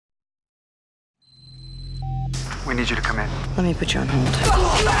we need you to come in. Let me put you on hold.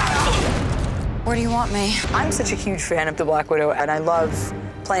 Where do you want me? I'm such a huge fan of the Black Widow, and I love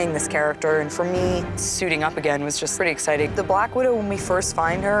playing this character, and for me, suiting up again was just pretty exciting. The Black Widow, when we first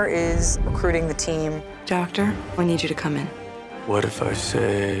find her, is recruiting the team. Doctor, I need you to come in. What if I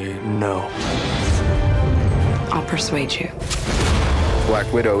say no? I'll persuade you.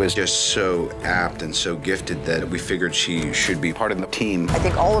 Black Widow is just so apt and so gifted that we figured she should be part of the team. I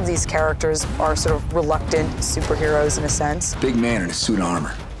think all of these characters are sort of reluctant superheroes in a sense. Big man in a suit of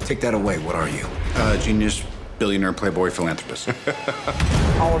armor. Take that away, what are you? Genius, billionaire, playboy, philanthropist.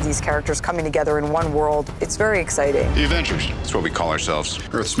 All of these characters coming together in one world, it's very exciting. The Avengers, that's what we call ourselves.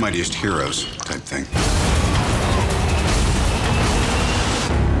 Earth's mightiest heroes type thing.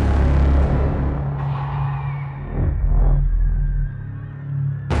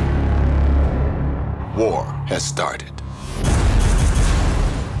 War has started.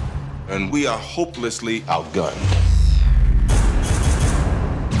 And we are hopelessly outgunned.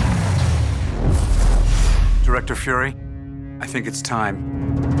 Director Fury, I think it's time.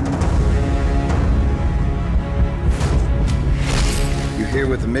 You here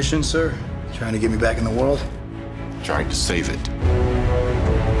with the mission, sir? Trying to get me back in the world? Trying to save it.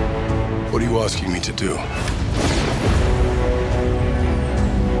 What are you asking me to do?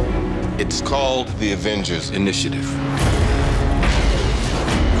 It's called the Avengers Initiative.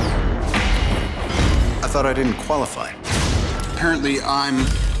 I thought I didn't qualify. Apparently I'm,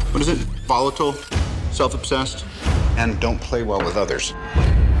 what is it, volatile, self-obsessed, and don't play well with others.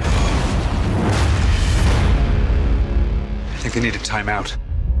 I think they need a timeout.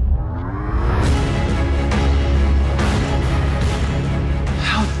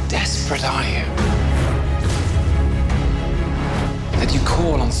 How desperate are you? That you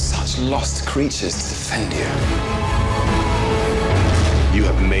call on such lost creatures to defend you. You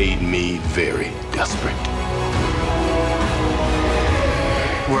have made me very desperate.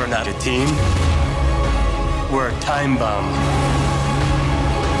 We're not a team. We're a time bomb.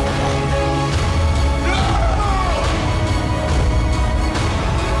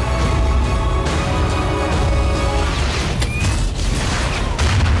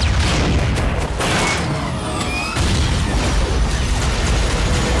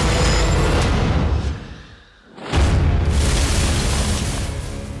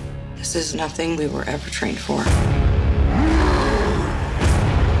 This is nothing we were ever trained for.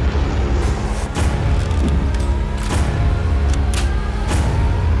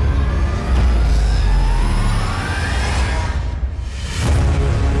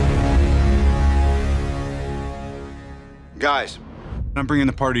 Guys, I'm bringing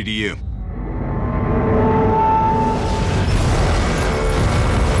the party to you.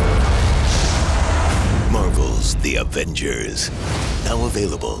 Marvel's The Avengers. Now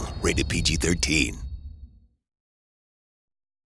available, rated PG-13.